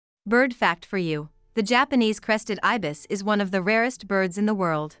Bird fact for you: the Japanese crested ibis is one of the rarest birds in the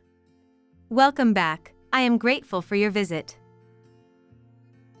world. Welcome back, I am grateful for your visit.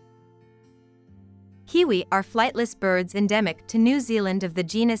 Kiwi are flightless birds endemic to New Zealand of the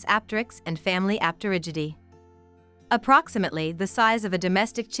genus Apteryx and family Apterygidae. Approximately the size of a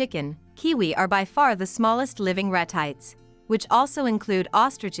domestic chicken, kiwi are by far the smallest living ratites, which also include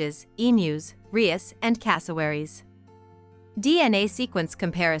ostriches, emus, rheas, and cassowaries. DNA sequence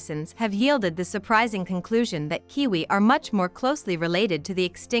comparisons have yielded the surprising conclusion that kiwi are much more closely related to the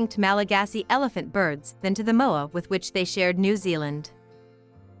extinct Malagasy elephant birds than to the moa with which they shared New Zealand.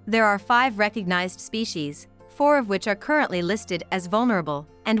 There are 5 recognized species, 4 of which are currently listed as vulnerable,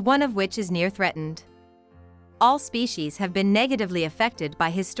 and 1 of which is near threatened. All species have been negatively affected by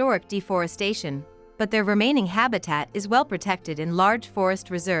historic deforestation, but their remaining habitat is well protected in large forest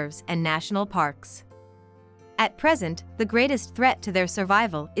reserves and national parks. At present, the greatest threat to their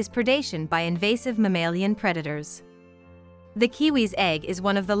survival is predation by invasive mammalian predators. The kiwi's egg is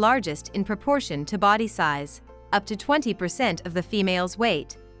one of the largest in proportion to body size, up to 20% of the female's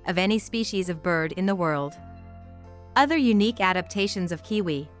weight, of any species of bird in the world. Other unique adaptations of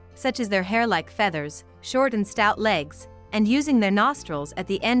kiwi, such as their hair-like feathers, short and stout legs, and using their nostrils at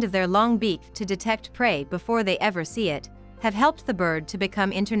the end of their long beak to detect prey before they ever see it, have helped the bird to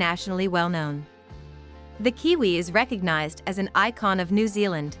become internationally well-known. The kiwi is recognized as an icon of New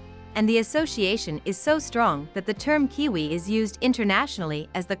Zealand, and the association is so strong that the term kiwi is used internationally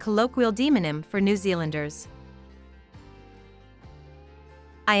as the colloquial demonym for New Zealanders.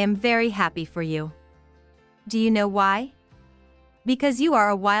 I am very happy for you. Do you know why? Because you are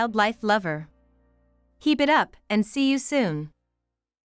a wildlife lover. Keep it up and see you soon.